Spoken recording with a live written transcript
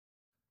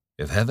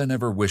If heaven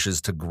ever wishes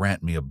to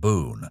grant me a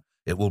boon,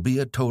 it will be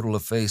a total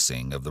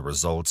effacing of the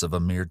results of a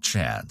mere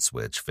chance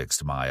which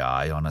fixed my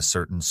eye on a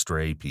certain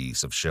stray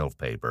piece of shelf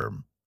paper.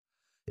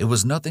 It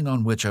was nothing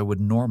on which I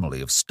would normally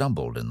have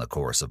stumbled in the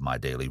course of my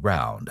daily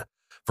round,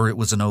 for it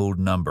was an old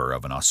number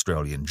of an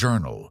Australian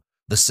journal,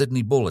 the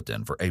Sydney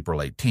Bulletin for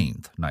April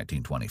 18th,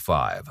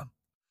 1925.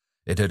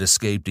 It had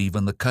escaped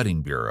even the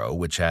Cutting Bureau,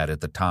 which had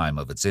at the time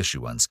of its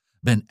issuance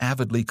been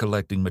avidly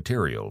collecting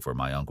material for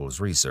my uncle's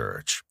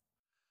research.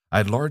 I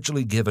had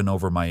largely given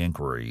over my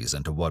inquiries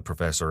into what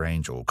Professor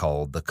Angel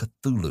called the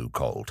Cthulhu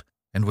cult,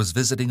 and was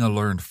visiting a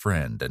learned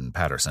friend in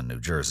Paterson, New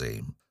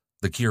Jersey,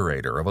 the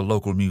curator of a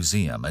local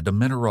museum and a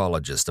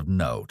mineralogist of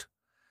note.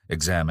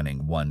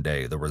 Examining one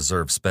day the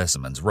reserve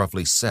specimens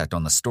roughly set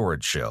on the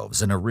storage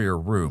shelves in a rear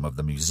room of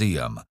the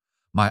museum,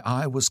 my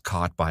eye was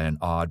caught by an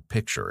odd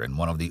picture in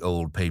one of the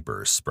old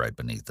papers spread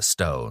beneath the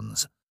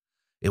stones.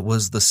 It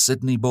was the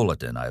Sydney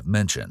Bulletin I have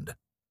mentioned,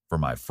 for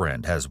my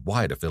friend has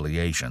wide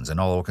affiliations in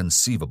all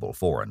conceivable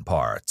foreign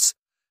parts,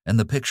 and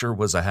the picture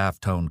was a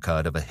half-tone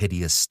cut of a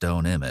hideous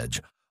stone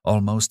image,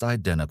 almost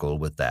identical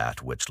with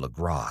that which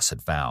Legrasse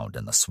had found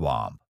in the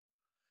swamp.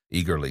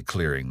 Eagerly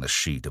clearing the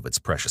sheet of its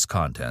precious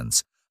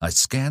contents, I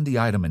scanned the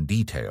item in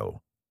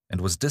detail,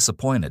 and was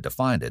disappointed to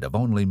find it of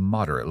only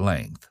moderate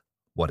length.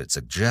 What it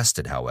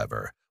suggested,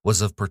 however, was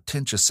of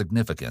portentous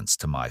significance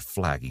to my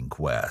flagging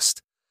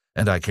quest,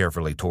 and I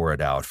carefully tore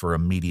it out for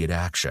immediate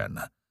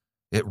action.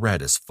 It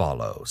read as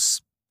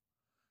follows: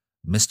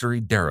 Mystery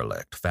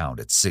derelict found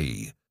at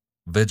sea.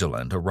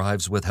 Vigilant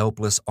arrives with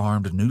helpless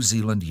armed New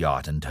Zealand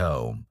yacht in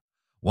tow.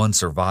 One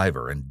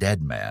survivor and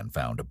dead man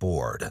found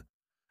aboard.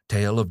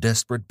 Tale of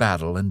desperate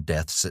battle and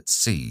deaths at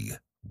sea.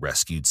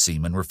 Rescued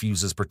seaman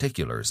refuses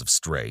particulars of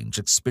strange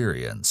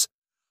experience.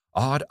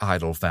 Odd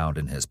idol found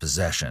in his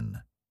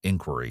possession.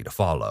 Inquiry to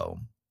follow.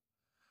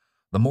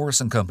 The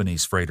Morrison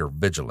Company's freighter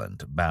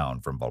Vigilant,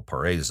 bound from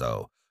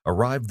Valparaiso,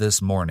 arrived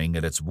this morning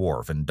at its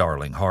wharf in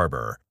Darling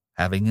Harbor,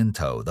 having in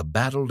tow the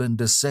battered and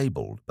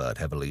disabled but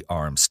heavily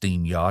armed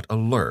steam yacht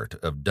Alert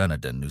of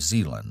Dunedin, New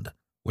Zealand,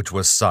 which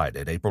was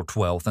sighted April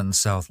 12th in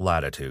south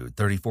latitude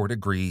 34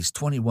 degrees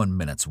 21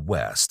 minutes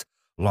west,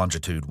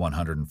 longitude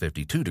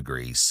 152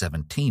 degrees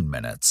 17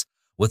 minutes,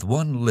 with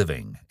one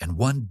living and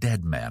one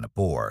dead man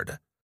aboard.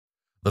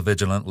 The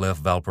Vigilant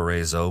left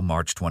Valparaiso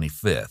March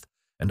 25th,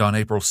 and on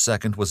April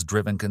 2nd was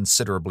driven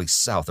considerably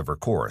south of her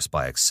course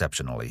by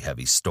exceptionally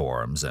heavy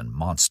storms and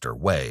monster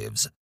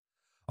waves.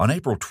 On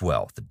April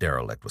 12th, the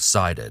derelict was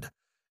sighted,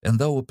 and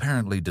though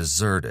apparently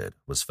deserted,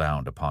 was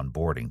found upon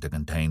boarding to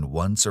contain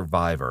one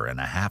survivor in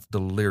a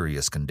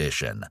half-delirious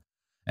condition,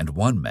 and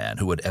one man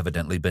who had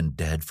evidently been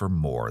dead for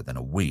more than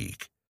a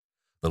week.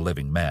 The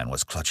living man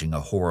was clutching a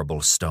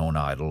horrible stone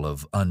idol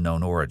of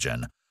unknown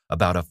origin,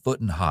 about a foot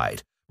in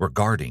height,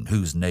 regarding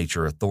whose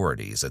nature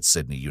authorities at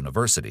Sydney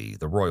University,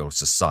 the Royal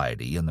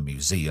Society, and the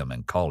Museum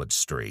in College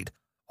Street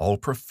all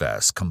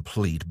profess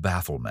complete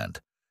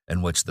bafflement,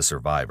 and which the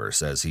survivor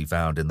says he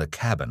found in the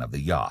cabin of the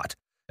yacht,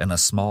 in a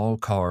small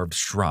carved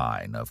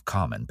shrine of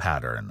common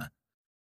pattern.